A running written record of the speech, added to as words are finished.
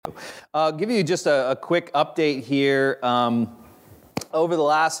I'll give you just a quick update here. Over the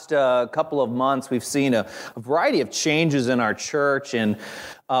last couple of months, we've seen a variety of changes in our church, and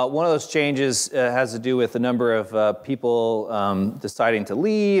one of those changes has to do with a number of people deciding to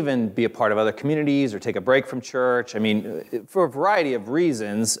leave and be a part of other communities or take a break from church. I mean, for a variety of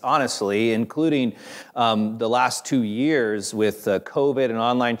reasons, honestly, including the last 2 years with COVID and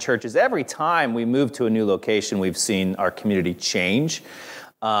online churches. Every time we move to a new location, we've seen our community change.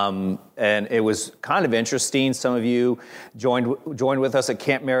 And it was kind of interesting. Some of you joined with us at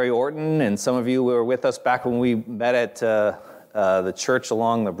Camp Mary Orton, and some of you were with us back when we met at the church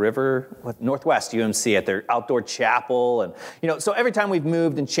along the river, Northwest UMC, at their outdoor chapel. And so every time we've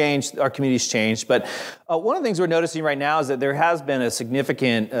moved and changed, our community's changed. But one of the things we're noticing right now is that there has been a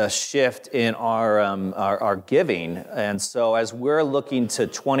significant shift in our giving. And so as we're looking to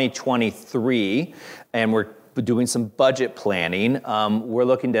 2023, and we're doing some budget planning, we're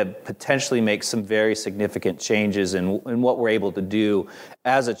looking to potentially make some very significant changes in what we're able to do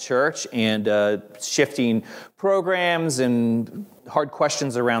as a church, and shifting programs and hard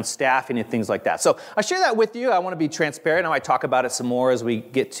questions around staffing and things like that. So I share that with you. I want to be transparent. I might talk about it some more as we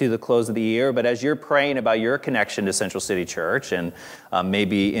get to the close of the year, but as you're praying about your connection to Central City Church, and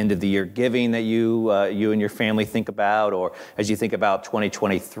maybe end of the year giving that you and your family think about, or as you think about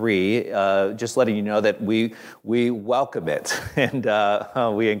 2023, just letting you know that we welcome it, and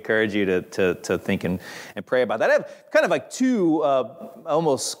we encourage you to think and pray about that. I have kind of like two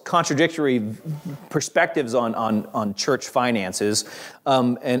almost contradictory perspectives on church finances,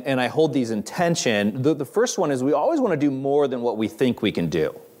 and I hold these in tension. The first one is we always want to do more than what we think we can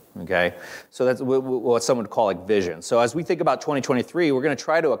do. Okay, so that's what some would call like vision. So as we think about 2023, we're going to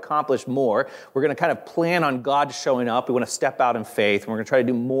try to accomplish more. We're going to kind of plan on God showing up. We want to step out in faith, and we're going to try to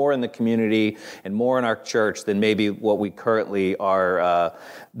do more in the community and more in our church than maybe what we currently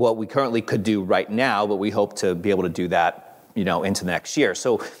could do right now. But we hope to be able to do that, into the next year.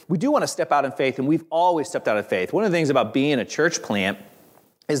 So we do want to step out in faith, and we've always stepped out in faith. One of the things about being a church plant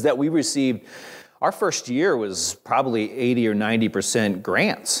is that we received, our first year was probably 80 or 90%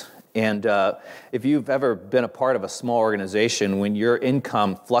 grants. And if you've ever been a part of a small organization, when your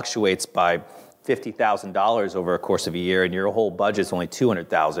income fluctuates by $50,000 over a course of a year, and your whole budget's only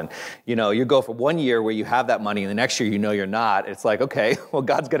 $200,000, you go for 1 year where you have that money, and the next year you're not. It's like, okay, well,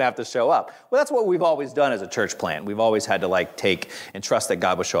 God's going to have to show up. Well, that's what we've always done as a church plant. We've always had to take and trust that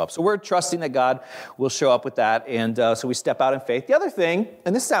God will show up. So we're trusting that God will show up with that, and so we step out in faith. The other thing,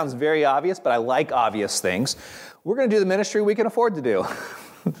 and this sounds very obvious, but I like obvious things, we're going to do the ministry we can afford to do.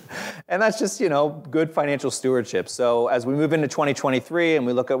 And that's just, good financial stewardship. So as we move into 2023 and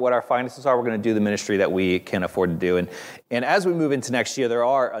we look at what our finances are, we're going to do the ministry that we can afford to do. And as we move into next year, there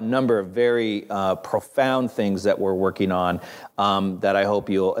are a number of very profound things that we're working on that I hope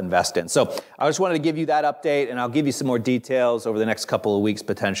you'll invest in. So I just wanted to give you that update, and I'll give you some more details over the next couple of weeks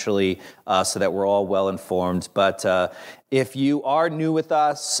potentially, so that we're all well informed. But if you are new with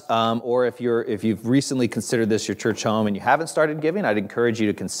us, or if you've recently considered this your church home and you haven't started giving, I'd encourage you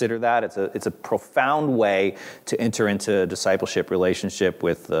to consider that. It's a profound way to enter into a discipleship relationship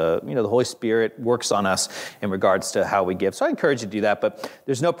with the Holy Spirit works on us in regards to how we give. So I encourage you to do that, but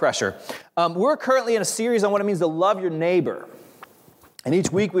there's no pressure. We're currently in a series on what it means to love your neighbor. And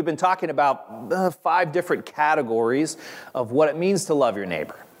each week we've been talking about 5 different categories of what it means to love your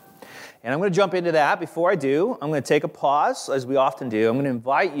neighbor. And I'm going to jump into that. Before I do, I'm going to take a pause, as we often do. I'm going to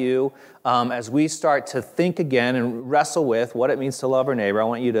invite you, as we start to think again and wrestle with what it means to love our neighbor, I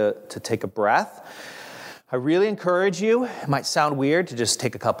want you to take a breath. I really encourage you, it might sound weird, to just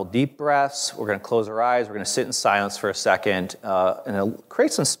take a couple deep breaths. We're going to close our eyes. We're going to sit in silence for a second, and it'll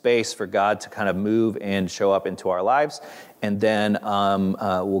create some space for God to kind of move and show up into our lives. And then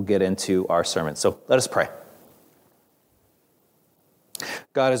we'll get into our sermon. So let us pray.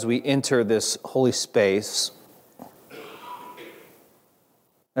 God, as we enter this holy space,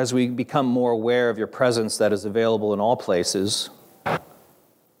 as we become more aware of your presence that is available in all places,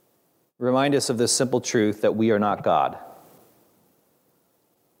 remind us of this simple truth that we are not God.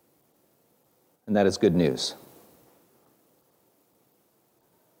 And that is good news.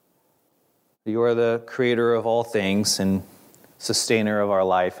 You are the creator of all things and sustainer of our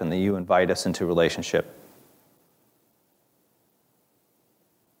life, and that you invite us into relationship.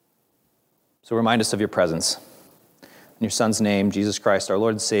 So remind us of your presence. In your Son's name, Jesus Christ, our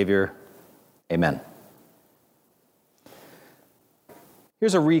Lord and Savior, amen.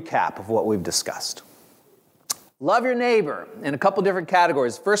 Here's a recap of what we've discussed. Love your neighbor in a couple different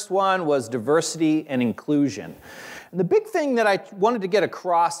categories. First one was diversity and inclusion. And the big thing that I wanted to get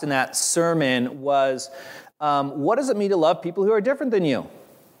across in that sermon was, what does it mean to love people who are different than you?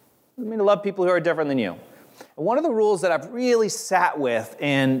 What does it mean to love people who are different than you? And one of the rules that I've really sat with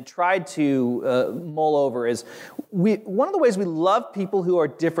and tried to mull over is one of the ways we love people who are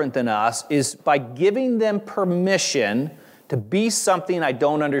different than us is by giving them permission to be something I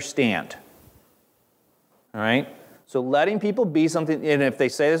don't understand. All right? So letting people be something, and if they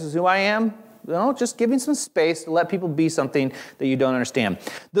say this is who I am, just giving some space to let people be something that you don't understand.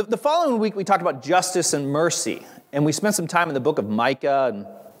 The following week, we talked about justice and mercy, and we spent some time in the book of Micah, and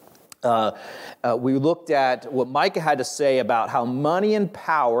we looked at what Micah had to say about how money and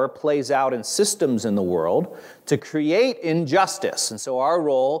power plays out in systems in the world to create injustice. And so our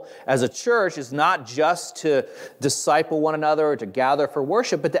role as a church is not just to disciple one another or to gather for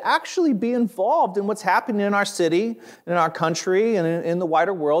worship, but to actually be involved in what's happening in our city, in our country, and in the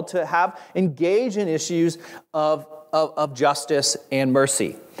wider world, to engage in issues of justice and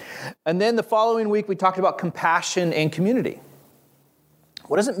mercy. And then the following week, we talked about compassion and community.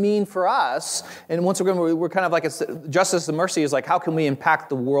 What does it mean for us? And once again, we're kind of like, justice and mercy is like, how can we impact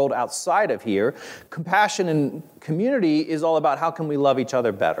the world outside of here? Compassion and community is all about how can we love each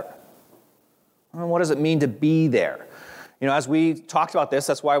other better? And what does it mean to be there? As we talked about this,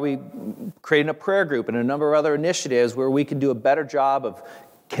 that's why we created a prayer group and a number of other initiatives where we can do a better job of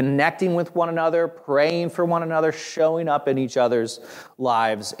connecting with one another, praying for one another, showing up in each other's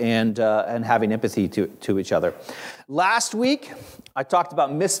lives, and having empathy to each other. Last week, I talked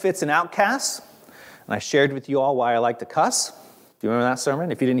about misfits and outcasts, and I shared with you all why I like to cuss. Do you remember that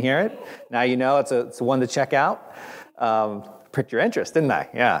sermon? If you didn't hear it, now you know it's one to check out. Pricked your interest, didn't I?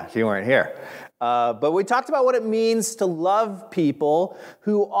 Yeah, if you weren't here. But we talked about what it means to love people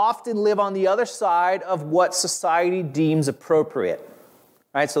who often live on the other side of what society deems appropriate.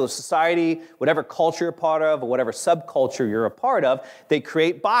 Right, so society, whatever culture you're part of, or whatever subculture you're a part of, they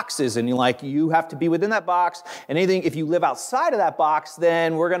create boxes, and you have to be within that box. And if you live outside of that box,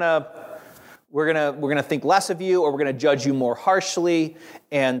 then we're gonna think less of you, or we're gonna judge you more harshly.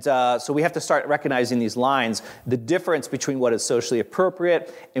 And so we have to start recognizing these lines. The difference between what is socially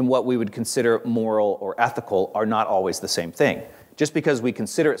appropriate and what we would consider moral or ethical are not always the same thing. Just because we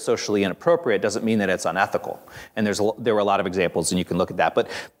consider it socially inappropriate doesn't mean that it's unethical. And there were a lot of examples, and you can look at that. But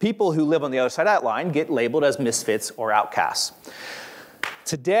people who live on the other side of that line get labeled as misfits or outcasts.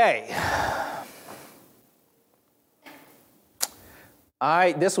 Today,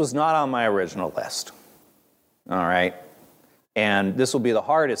 this was not on my original list. All right? And this will be the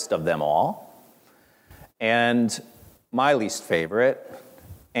hardest of them all, and my least favorite,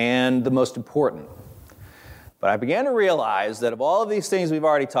 and the most important. But I began to realize that of all of these things we've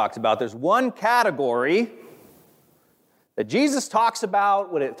already talked about, there's one category that Jesus talks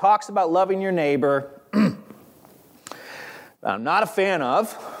about when it talks about loving your neighbor that I'm not a fan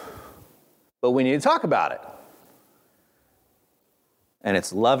of, but we need to talk about it. And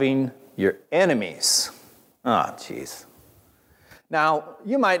it's loving your enemies. Oh, jeez. Now,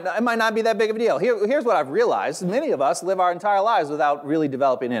 it might not be that big of a deal. Here's what I've realized. Many of us live our entire lives without really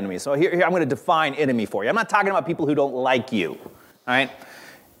developing enemies. So here I'm going to define enemy for you. I'm not talking about people who don't like you, all right?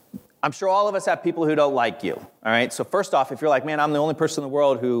 I'm sure all of us have people who don't like you, all right? So first off, if you're like, man, I'm the only person in the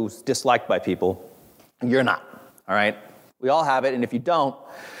world who's disliked by people, you're not, all right? We all have it, and if you don't,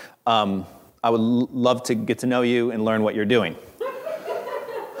 I would love to get to know you and learn what you're doing.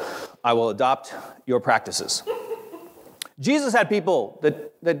 I will adopt your practices. Jesus had people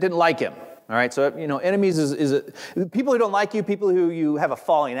that didn't like him, all right? So, enemies is people who don't like you, people who you have a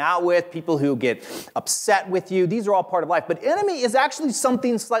falling out with, people who get upset with you. These are all part of life. But enemy is actually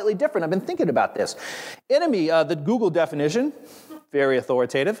something slightly different. I've been thinking about this. Enemy, the Google definition, very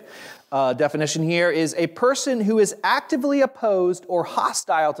authoritative definition here, is a person who is actively opposed or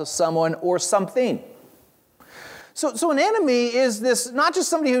hostile to someone or something. So an enemy is this, not just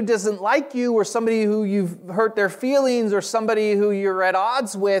somebody who doesn't like you or somebody who you've hurt their feelings or somebody who you're at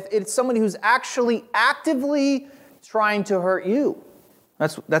odds with. It's somebody who's actually actively trying to hurt you.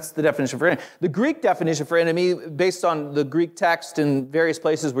 That's the definition for enemy. The Greek definition for enemy, based on the Greek text in various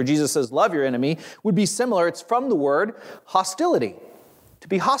places where Jesus says, love your enemy, would be similar. It's from the word hostility, to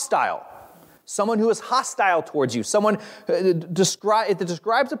be hostile. Someone who is hostile towards you. Someone, it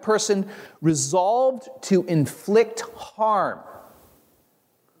describes a person resolved to inflict harm.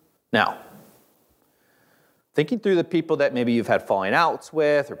 Now, thinking through the people that maybe you've had falling outs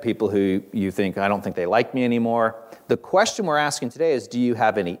with, or people who you think, I don't think they like me anymore, the question we're asking today is, do you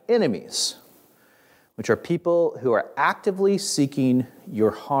have any enemies? Which are people who are actively seeking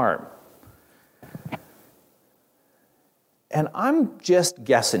your harm. And I'm just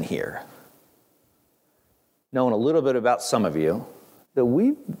guessing here, knowing a little bit about some of you, that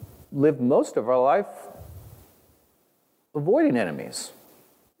we've lived most of our life avoiding enemies.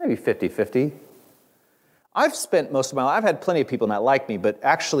 maybe 50-50. I've spent most of my life, I've had plenty of people not like me, but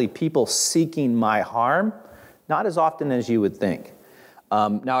actually people seeking my harm, not as often as you would think.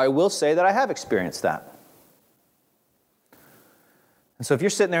 Now, I will say that I have experienced that. And so if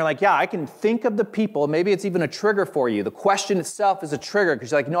you're sitting there like, yeah, I can think of the people, maybe it's even a trigger for you. The question itself is a trigger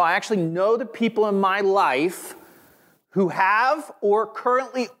because you're like, no, I actually know the people in my life who have or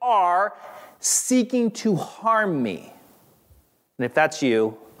currently are seeking to harm me. And if that's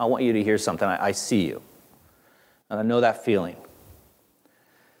you, I want you to hear something. I see you. And I know that feeling.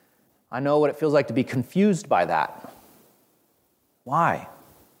 I know what it feels like to be confused by that. Why?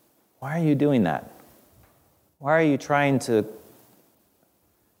 Why are you doing that? Why are you trying to...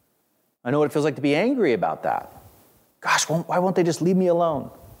 I know what it feels like to be angry about that. Gosh, why won't they just leave me alone?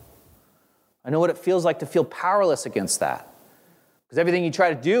 I know what it feels like to feel powerless against that. Because everything you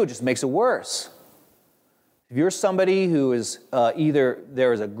try to do just makes it worse. If you're somebody who is either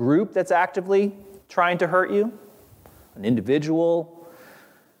there is a group that's actively trying to hurt you, an individual,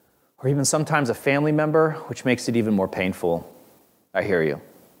 or even sometimes a family member, which makes it even more painful, I hear you.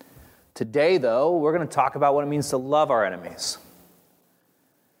 Today, though, we're going to talk about what it means to love our enemies.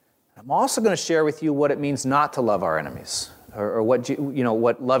 I'm also going to share with you what it means not to love our enemies, or what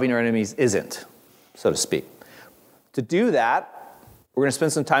what loving our enemies isn't, so to speak. To do that, we're going to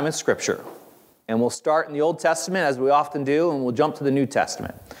spend some time in Scripture. And we'll start in the Old Testament, as we often do, and we'll jump to the New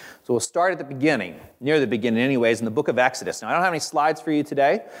Testament. So we'll start at the beginning, near the beginning anyways, in the book of Exodus. Now, I don't have any slides for you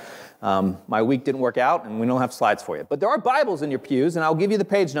today. My week didn't work out, and we don't have slides for you. But there are Bibles in your pews, and I'll give you the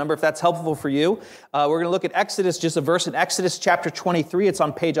page number if that's helpful for you. We're going to look at Exodus, just a verse in Exodus chapter 23. It's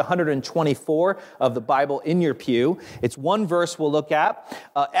on page 124 of the Bible in your pew. It's one verse we'll look at.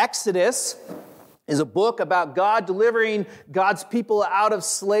 Exodus is a book about God delivering God's people out of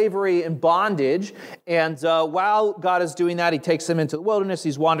slavery and bondage. And while God is doing that, he takes them into the wilderness.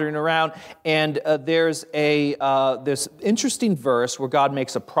 He's wandering around. And there's this interesting verse where God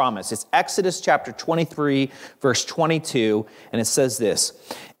makes a promise. It's Exodus chapter 23, verse 22. And it says this: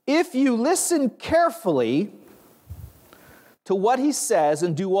 if you listen carefully to what he says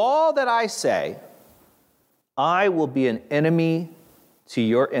and do all that I say, I will be an enemy to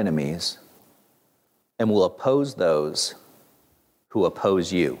your enemies and will oppose those who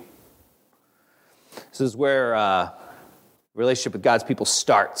oppose you. This is where relationship with God's people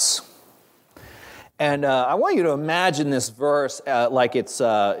starts. And I want you to imagine this verse like it's,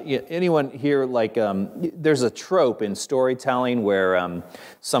 anyone here, like there's a trope in storytelling where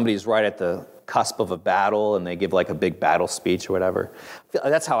somebody's right at the cusp of a battle and they give like a big battle speech or whatever.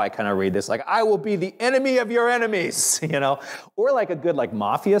 That's how I kind of read this, like, I will be the enemy of your enemies, Or like a good like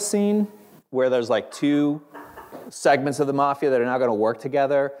mafia scene, where there's like two segments of the mafia that are now going to work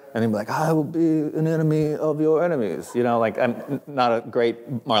together, and they'll be like, I will be an enemy of your enemies. Like, I'm not a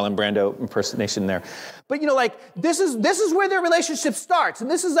great Marlon Brando impersonation there. But, like, this is where their relationship starts. And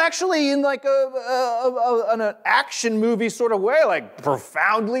this is actually in like an action movie sort of way, like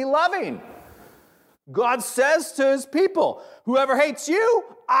profoundly loving. God says to his people, whoever hates you,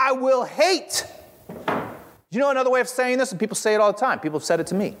 I will hate. You know another way of saying this? And people say it all the time. People have said it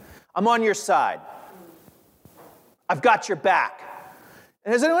to me. I'm on your side. I've got your back.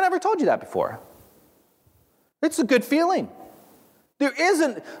 And has anyone ever told you that before? It's a good feeling. There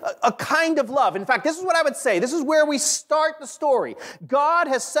isn't a kind of love. In fact, this is what I would say. This is where we start the story. God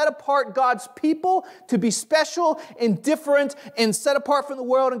has set apart God's people to be special and different and set apart from the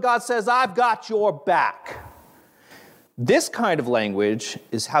world. And God says, I've got your back. This kind of language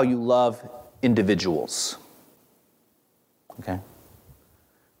is how you love individuals. Okay?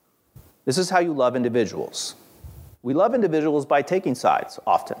 This is how you love individuals. We love individuals by taking sides,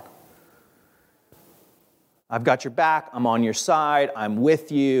 often. I've got your back, I'm on your side, I'm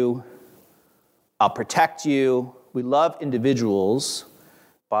with you, I'll protect you. We love individuals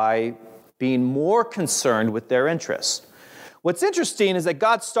by being more concerned with their interests. What's interesting is that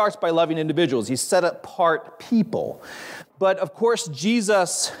God starts by loving individuals. He set apart people. But of course,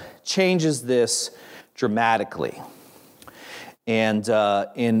 Jesus changes this dramatically. And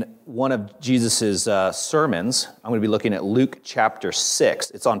in one of Jesus' sermons, I'm going to be looking at Luke chapter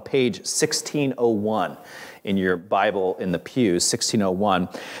 6. It's on page 1601 in your Bible in the pews, 1601.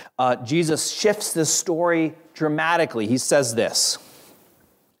 Jesus shifts this story dramatically. He says this.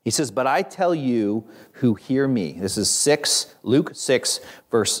 He says, but I tell you who hear me. This is Luke 6,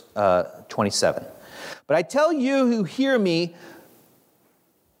 verse 27. But I tell you who hear me,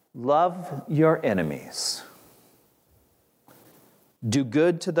 love your enemies. Do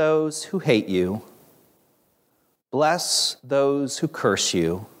good to those who hate you. Bless those who curse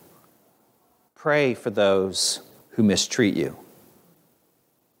you. Pray for those who mistreat you.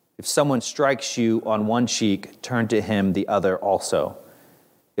 If someone strikes you on one cheek, turn to him the other also.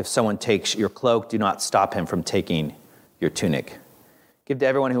 If someone takes your cloak, do not stop him from taking your tunic. Give to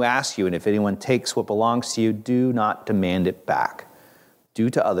everyone who asks you, and if anyone takes what belongs to you, do not demand it back. Do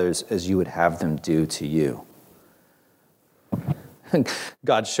to others as you would have them do to you.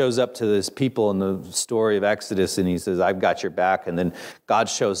 God shows up to this people in the story of Exodus, and he says, I've got your back. And then God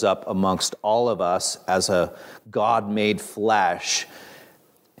shows up amongst all of us as a God made flesh.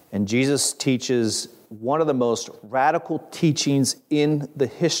 And Jesus teaches one of the most radical teachings in the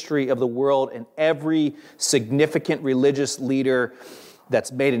history of the world, and every significant religious leader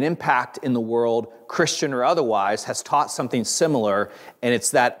that's made an impact in the world, Christian or otherwise, has taught something similar, and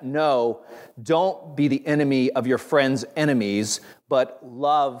it's that, no, don't be the enemy of your friend's enemies, but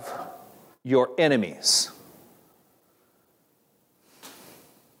love your enemies.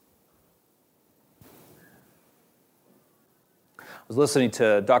 I was listening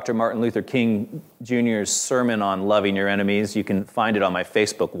to Dr. Martin Luther King Jr.'s sermon on loving your enemies. You can find it on my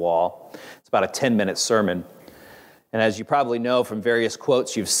Facebook wall. It's about a 10-minute sermon. And as you probably know from various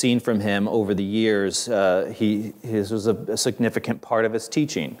quotes you've seen from him over the years, his was a significant part of his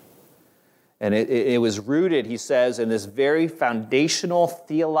teaching. And it was rooted, he says, in this very foundational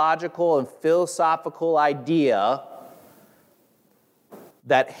theological and philosophical idea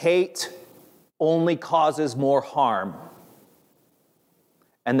that hate only causes more harm,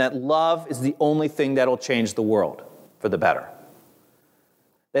 and that love is the only thing that'll change the world for the better.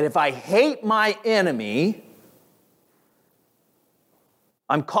 That if I hate my enemy,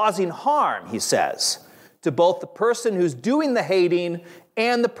 I'm causing harm, he says, to both the person who's doing the hating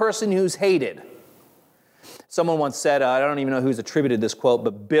and the person who's hated. Someone once said, I don't even know who's attributed this quote,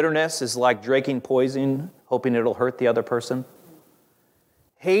 but bitterness is like drinking poison, hoping it'll hurt the other person.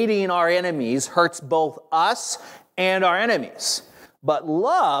 Hating our enemies hurts both us and our enemies. But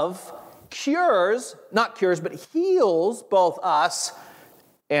love heals both us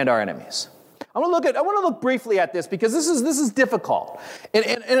and our enemies. I want to look briefly at this because this is difficult.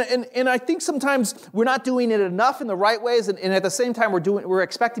 And I think sometimes we're not doing it enough in the right ways, and at the same time we're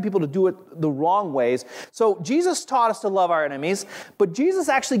expecting people to do it the wrong ways. So Jesus taught us to love our enemies, but Jesus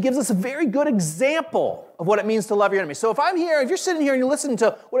actually gives us a very good example of what it means to love your enemies. So if you're sitting here and you're listening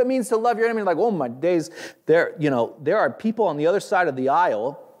to what it means to love your enemy, like, oh my days, there are people on the other side of the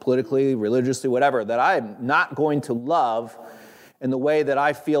aisle, politically, religiously, whatever, that I'm not going to love in the way that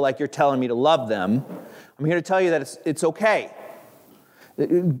I feel like you're telling me to love them. I'm here to tell you that it's okay.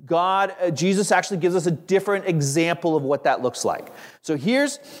 Jesus actually gives us a different example of what that looks like. So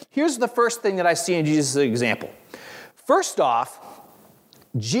here's the first thing that I see in Jesus' example. First off,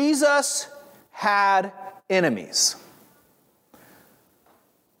 Jesus had enemies.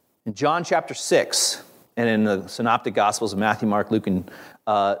 In John chapter 6, and in the Synoptic Gospels of Matthew, Mark, Luke, and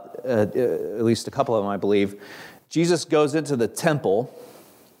at least a couple of them, I believe, Jesus goes into the temple,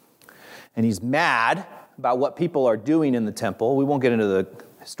 and he's mad about what people are doing in the temple. We won't get into the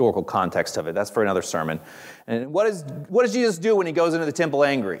historical context of it. That's for another sermon. And what does Jesus do when he goes into the temple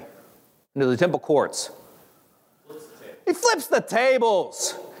angry? Into the temple courts? He flips the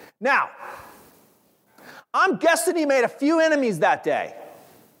tables. Now, I'm guessing he made a few enemies that day.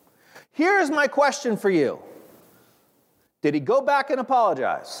 Here's my question for you. Did he go back and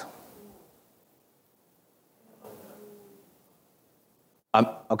apologize?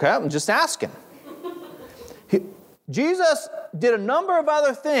 I'm just asking. Jesus did a number of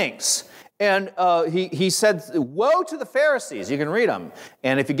other things. And he said, woe to the Pharisees. You can read them.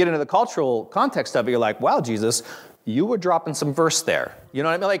 And if you get into the cultural context of it, you're like, wow, Jesus, you were dropping some verse there. You know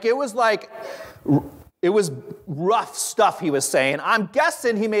what I mean? It was rough stuff he was saying. I'm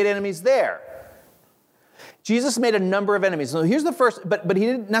guessing he made enemies there. Jesus made a number of enemies. So here's the first, but he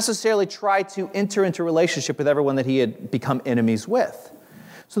didn't necessarily try to enter into a relationship with everyone that he had become enemies with.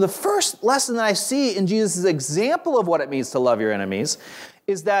 So the first lesson that I see in Jesus' example of what it means to love your enemies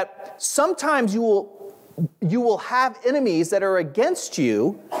is that sometimes you will have enemies that are against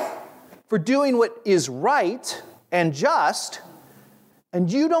you for doing what is right and just,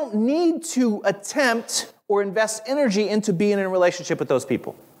 and you don't need to attempt or invest energy into being in a relationship with those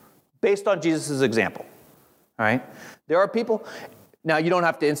people based on Jesus' example. All right? There are people. Now, you don't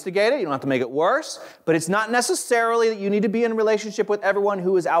have to instigate it. You don't have to make it worse. But it's not necessarily that you need to be in a relationship with everyone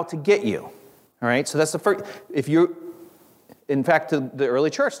who is out to get you. All right? So that's the first. In fact, the early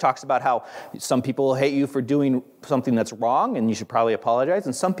church talks about how some people will hate you for doing something that's wrong, and you should probably apologize.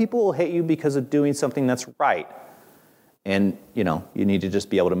 And some people will hate you because of doing something that's right. And, you need to just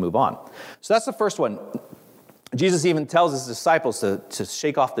be able to move on. So that's the first one. Jesus even tells his disciples to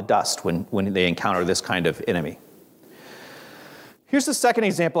shake off the dust when they encounter this kind of enemy. Here's the second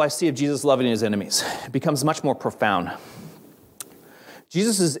example I see of Jesus loving his enemies. It becomes much more profound.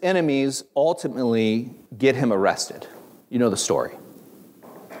 Jesus' enemies ultimately get him arrested. You know the story.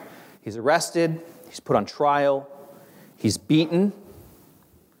 He's arrested, he's put on trial, he's beaten,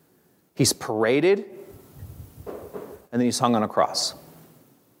 he's paraded, and then he's hung on a cross.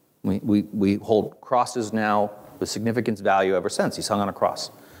 We hold crosses now with significance value ever since. He's hung on a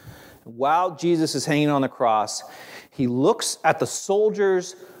cross. While Jesus is hanging on the cross, he looks at the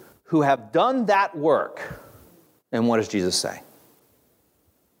soldiers who have done that work, and what does Jesus say?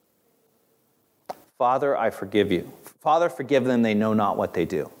 Father, I forgive you. Father, forgive them, they know not what they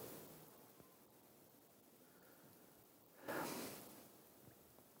do.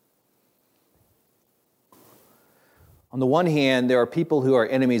 On the one hand, there are people who are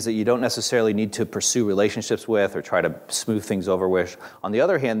enemies that you don't necessarily need to pursue relationships with or try to smooth things over with. On the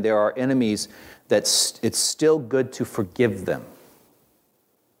other hand, there are enemies that it's still good to forgive them.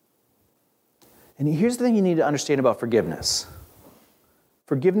 And here's the thing you need to understand about forgiveness.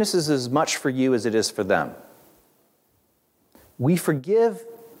 Forgiveness is as much for you as it is for them. We forgive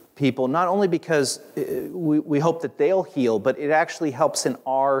people not only because we hope that they'll heal, but it actually helps in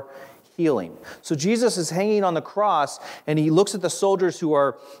our healing. So Jesus is hanging on the cross, and he looks at the soldiers who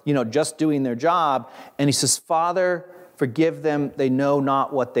are, just doing their job, and he says, Father, forgive them, they know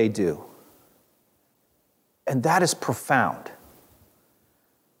not what they do. And that is profound.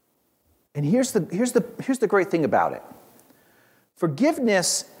 And here's the great thing about it.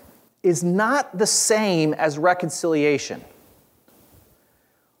 Forgiveness is not the same as reconciliation.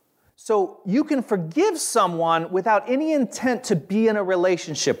 So you can forgive someone without any intent to be in a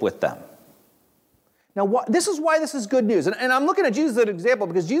relationship with them. Now, this is why this is good news. And I'm looking at Jesus as an example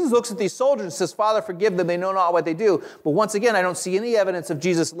because Jesus looks at these soldiers and says, Father, forgive them, they know not what they do. But once again, I don't see any evidence of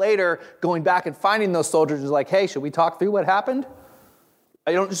Jesus later going back and finding those soldiers and like, hey, should we talk through what happened?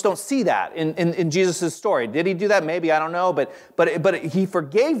 I just don't see that in Jesus' story. Did he do that? Maybe, I don't know. But he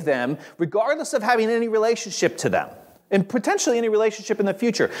forgave them regardless of having any relationship to them. And potentially any relationship in the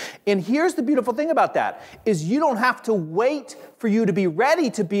future. And here's the beautiful thing about that, is you don't have to wait for you to be ready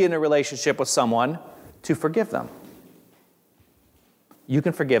to be in a relationship with someone to forgive them. You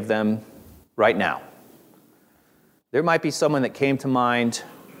can forgive them right now. There might be someone that came to mind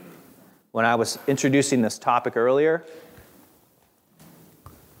when I was introducing this topic earlier,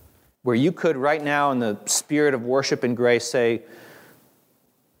 where you could right now in the spirit of worship and grace say,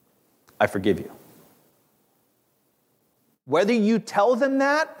 I forgive you. Whether you tell them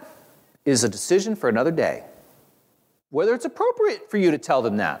that is a decision for another day. Whether it's appropriate for you to tell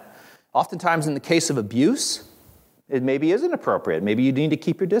them that. Oftentimes in the case of abuse, it maybe isn't appropriate. Maybe you need to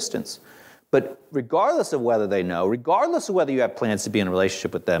keep your distance. But regardless of whether they know, regardless of whether you have plans to be in a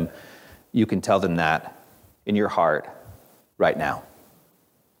relationship with them, you can tell them that in your heart right now.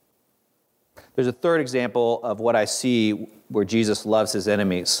 There's a third example of what I see where Jesus loves his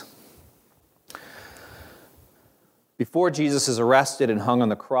enemies. Before Jesus is arrested and hung on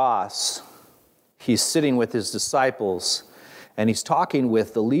the cross, he's sitting with his disciples, and he's talking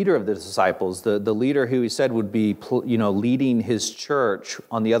with the leader of the disciples, the leader who he said would be, leading his church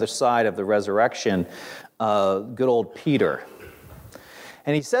on the other side of the resurrection, good old Peter.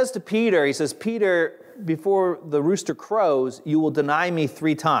 And he says to Peter, Peter, before the rooster crows, you will deny me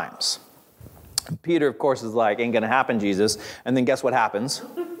 3 times. And Peter, of course, is like, ain't going to happen, Jesus. And then guess what happens?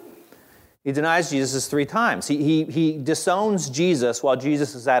 He denies Jesus 3 times. He disowns Jesus while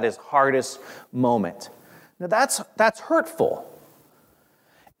Jesus is at his hardest moment. Now that's hurtful.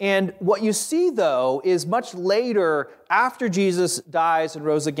 And what you see, though, is much later, after Jesus dies and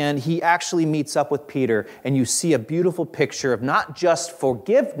rose again, he actually meets up with Peter, and you see a beautiful picture of not just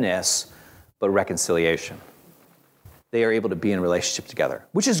forgiveness, but reconciliation. They are able to be in a relationship together,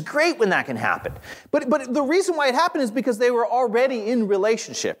 which is great when that can happen. But the reason why it happened is because they were already in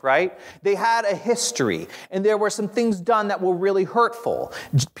relationship, right? They had a history, and there were some things done that were really hurtful.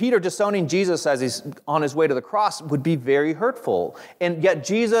 Peter disowning Jesus as he's on his way to the cross would be very hurtful. And yet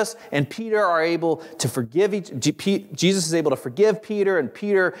Jesus and Peter are able to forgive Jesus is able to forgive Peter, and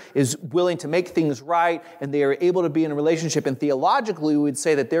Peter is willing to make things right, and they are able to be in a relationship. And theologically, we would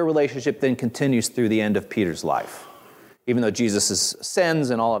say that their relationship then continues through the end of Peter's life. Even though Jesus'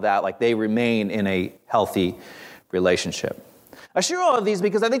 sins and all of that, they remain in a healthy relationship. I share all of these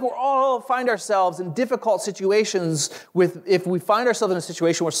because I think we all find ourselves in difficult situations if we find ourselves in a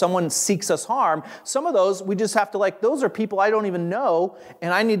situation where someone seeks us harm, some of those we just have to those are people I don't even know,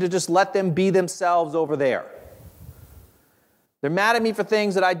 and I need to just let them be themselves over there. They're mad at me for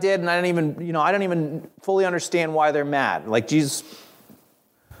things that I did, and I don't even fully understand why they're mad. Jesus.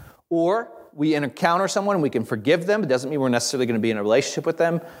 Or we encounter someone and we can forgive them. It doesn't mean we're necessarily going to be in a relationship with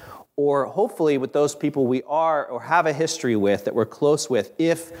them. Or hopefully with those people we are or have a history with, that we're close with,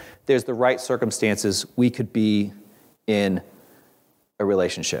 if there's the right circumstances, we could be in a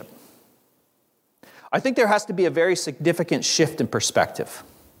relationship. I think there has to be a very significant shift in perspective.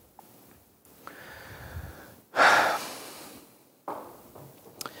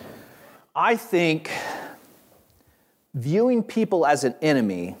 I think viewing people as an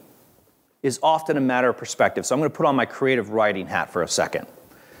enemy is often a matter of perspective. So I'm going to put on my creative writing hat for a second.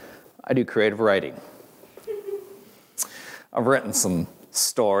 I do creative writing. I've written some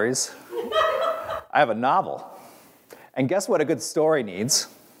stories. I have a novel. And guess what a good story needs?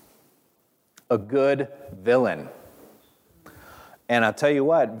 A good villain. And I'll tell you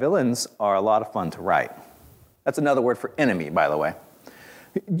what, villains are a lot of fun to write. That's another word for enemy, by the way.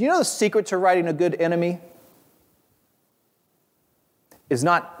 Do you know the secret to writing a good enemy? Is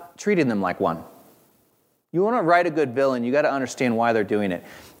not treating them like one. You want to write a good villain, you got to understand why they're doing it.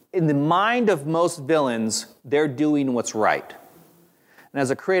 In the mind of most villains, they're doing what's right. And as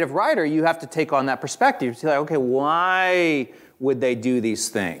a creative writer, you have to take on that perspective. You're like, okay, why would they do these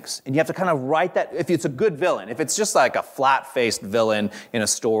things? And you have to kind of write that, if it's a good villain. If it's just like a flat-faced villain in a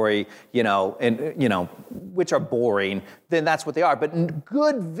story, which are boring, then that's what they are. But a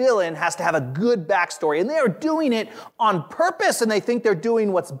good villain has to have a good backstory. And they are doing it on purpose, and they think they're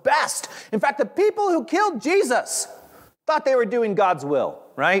doing what's best. In fact, the people who killed Jesus thought they were doing God's will,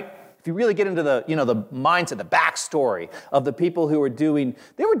 right? If you really get into the mindset, the backstory of the people who were doing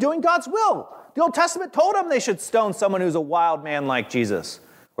God's will. The Old Testament told them they should stone someone who's a wild man like Jesus,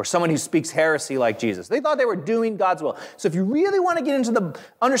 or someone who speaks heresy like Jesus. They thought they were doing God's will. So if you really want to get into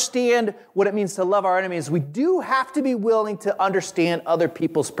understand what it means to love our enemies, we do have to be willing to understand other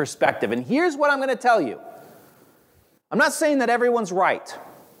people's perspective. And here's what I'm going to tell you. I'm not saying that everyone's right.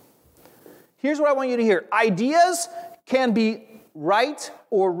 Here's what I want you to hear. Ideas can be right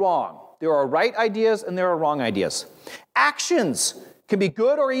or wrong. There are right ideas and there are wrong ideas. Actions can be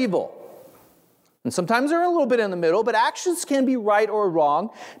good or evil. And sometimes they're a little bit in the middle, but actions can be right or wrong.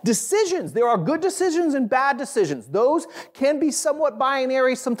 Decisions, there are good decisions and bad decisions. Those can be somewhat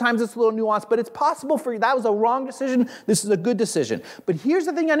binary. Sometimes it's a little nuanced, but it's possible for you. That was a wrong decision. This is a good decision. But here's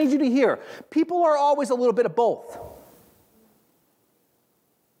the thing I need you to hear. People are always a little bit of both.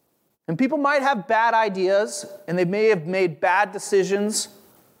 And people might have bad ideas, and they may have made bad decisions.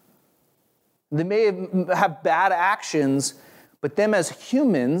 They may have bad actions, but them as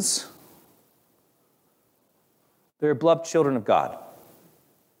humans, they're beloved children of God.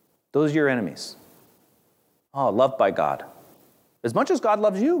 Those are your enemies. Oh, loved by God. As much as God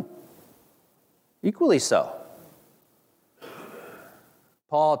loves you. Equally so.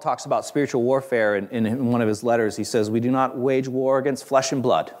 Paul talks about spiritual warfare in one of his letters. He says, we do not wage war against flesh and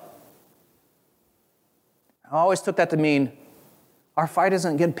blood. I always took that to mean our fight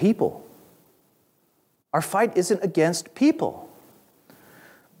isn't against people. Our fight isn't against people.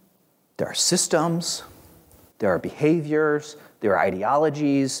 There are systems, there are behaviors, there are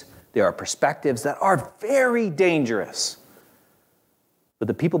ideologies, there are perspectives that are very dangerous. But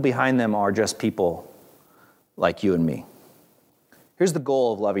the people behind them are just people like you and me. Here's the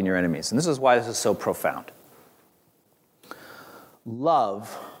goal of loving your enemies, and this is why this is so profound.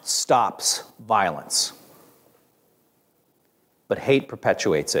 Love stops violence, but hate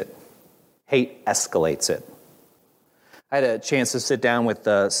perpetuates it. Hate escalates it. I had a chance to sit down with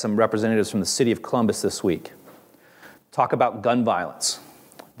some representatives from the city of Columbus this week, talk about gun violence.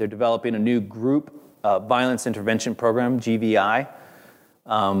 They're developing a new group violence intervention program, GVI,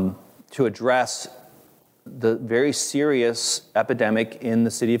 to address the very serious epidemic in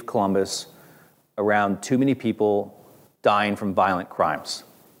the city of Columbus around too many people dying from violent crimes.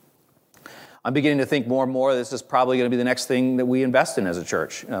 I'm beginning to think more and more this is probably going to be the next thing that we invest in as a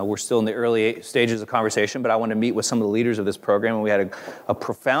church. We're still in the early stages of conversation, but I want to meet with some of the leaders of this program, and we had a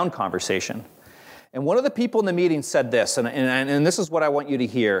profound conversation. And one of the people in the meeting said this, and this is what I want you to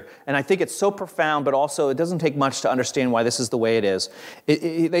hear, and I think it's so profound, but also it doesn't take much to understand why this is the way it is.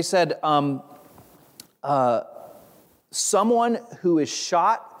 They said, someone who is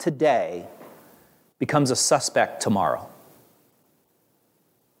shot today becomes a suspect tomorrow.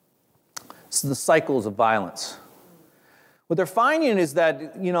 It's the cycles of violence. What they're finding is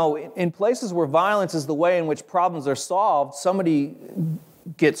that, in places where violence is the way in which problems are solved, somebody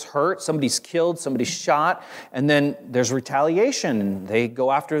gets hurt, somebody's killed, somebody's shot, and then there's retaliation. And they go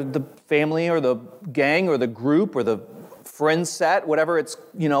after the family or the gang or the group or the friend set, whatever it's,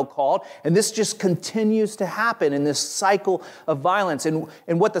 called. And this just continues to happen in this cycle of violence. And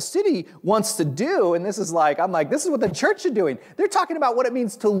what the city wants to do, and this is this is what the church is doing. They're talking about what it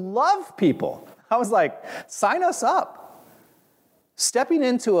means to love people. I was like, sign us up. Stepping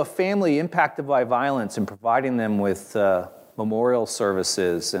into a family impacted by violence and providing them with memorial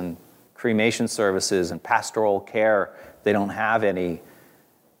services and cremation services and pastoral care, they don't have any,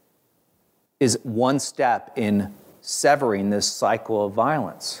 is one step in severing this cycle of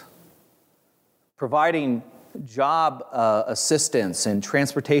violence. Providing job assistance and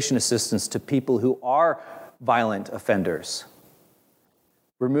transportation assistance to people who are violent offenders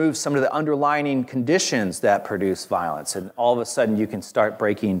removes some of the underlying conditions that produce violence, and all of a sudden you can start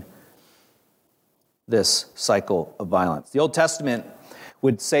breaking this cycle of violence. The Old Testament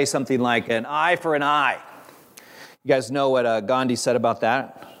would say something like an eye for an eye. You guys know what Gandhi said about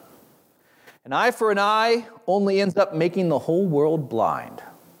that? An eye for an eye only ends up making the whole world blind.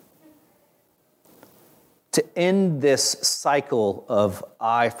 To end this cycle of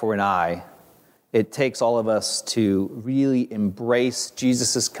eye for an eye, it takes all of us to really embrace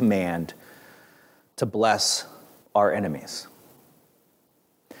Jesus' command to bless our enemies.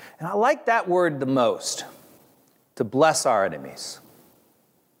 And I like that word the most, to bless our enemies,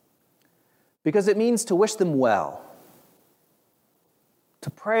 because it means to wish them well, to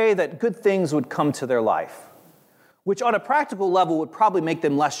pray that good things would come to their life, which on a practical level would probably make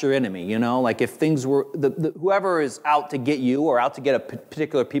them less your enemy, Like if things were, whoever is out to get you or out to get a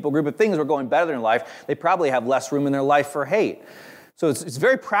particular people group, if things were going better in their life, they probably have less room in their life for hate. So it's a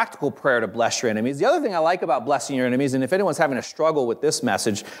very practical prayer to bless your enemies. The other thing I like about blessing your enemies, and if anyone's having a struggle with this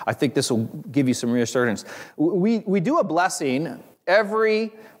message, I think this will give you some reassurance. We do a blessing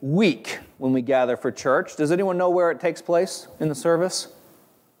every week when we gather for church. Does anyone know where it takes place in the service?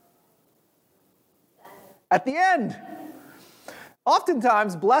 At the end.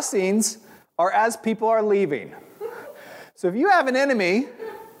 Oftentimes, blessings are as people are leaving. So if you have an enemy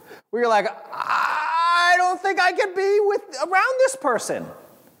where you're like, I don't think I can be around this person,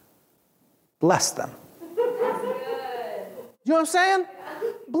 bless them. That's good. You know what I'm saying?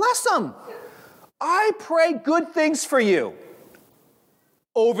 Bless them. I pray good things for you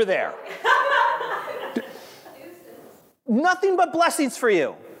over there. Nothing but blessings for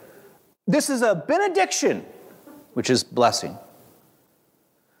you. This is a benediction, which is blessing.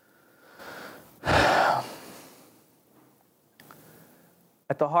 At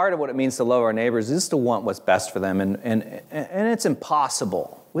the heart of what it means to love our neighbors is to want what's best for them. And it's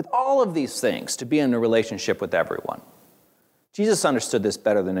impossible with all of these things to be in a relationship with everyone. Jesus understood this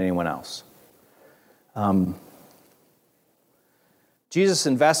better than anyone else. Jesus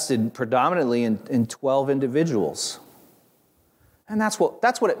invested predominantly in 12 individuals. And that's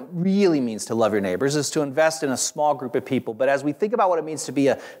what it really means to love your neighbors, is to invest in a small group of people. But as we think about what it means to be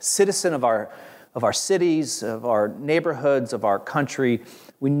a citizen of our cities, of our neighborhoods, of our country,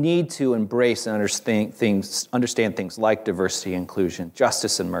 we need to embrace and understand things like diversity, inclusion,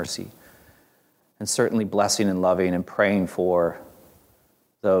 justice, and mercy, and certainly blessing and loving and praying for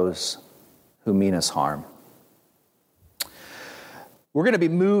those who mean us harm. We're going to be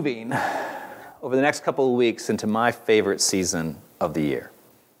moving over the next couple of weeks into my favorite season of the year.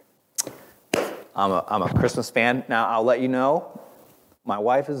 I'm a Christmas fan. Now, I'll let you know, my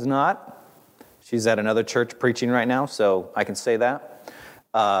wife is not. She's at another church preaching right now, so I can say that.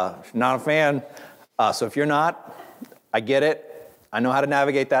 Not a fan. So if you're not, I get it. I know how to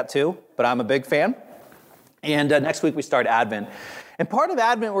navigate that too, but I'm a big fan. And next week we start Advent. And part of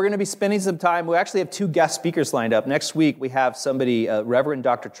Advent, we're going to be spending some time. We actually have 2 guest speakers lined up. Next week we have somebody, Reverend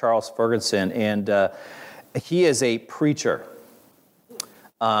Dr. Charles Ferguson, and he is a preacher.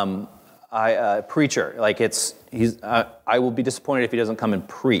 Preacher. I will be disappointed if he doesn't come and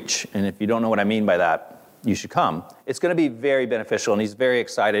preach. And if you don't know what I mean by that, you should come. It's going to be very beneficial, and he's very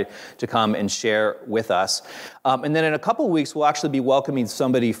excited to come and share with us. And then in a couple of weeks, we'll actually be welcoming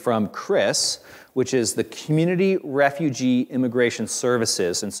somebody from CRIS, which is the Community Refugee Immigration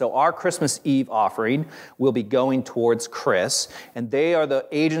Services. And so our Christmas Eve offering will be going towards CRIS, and they are the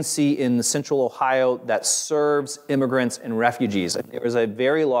agency in Central Ohio that serves immigrants and refugees. And there is a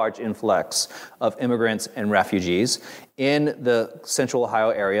very large influx of immigrants and refugees in the Central Ohio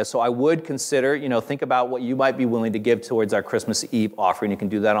area. So I would consider, think about what you might be willing to give towards our Christmas Eve offering. You can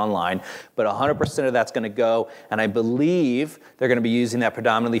do that online. But 100% of that's going to go, and I believe they're going to be using that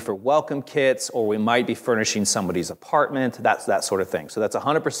predominantly for welcome kits, or we might be furnishing somebody's apartment, that sort of thing. So that's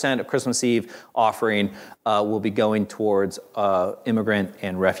 100% of Christmas Eve offering will be going towards immigrant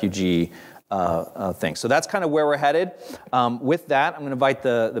and refugee things. So that's kind of where we're headed. With that, I'm going to invite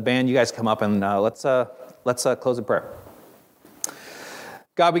the band. You guys come up and let's close in prayer.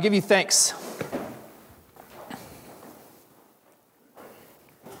 God, we give you thanks.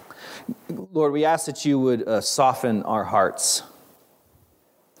 Lord, we ask that you would soften our hearts.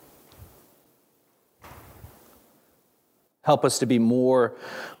 Help us to be more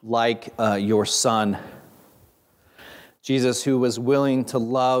like your Son, Jesus, who was willing to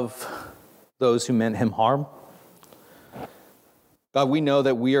love those who meant him harm. God, we know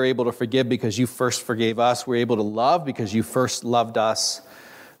that we are able to forgive because you first forgave us. We're able to love because you first loved us.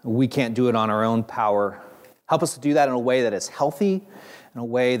 We can't do it on our own power. Help us to do that in a way that is healthy, in a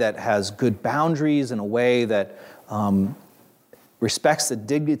way that has good boundaries, in a way that respects the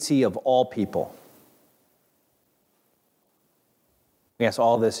dignity of all people. We ask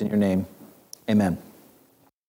all this in your name. Amen.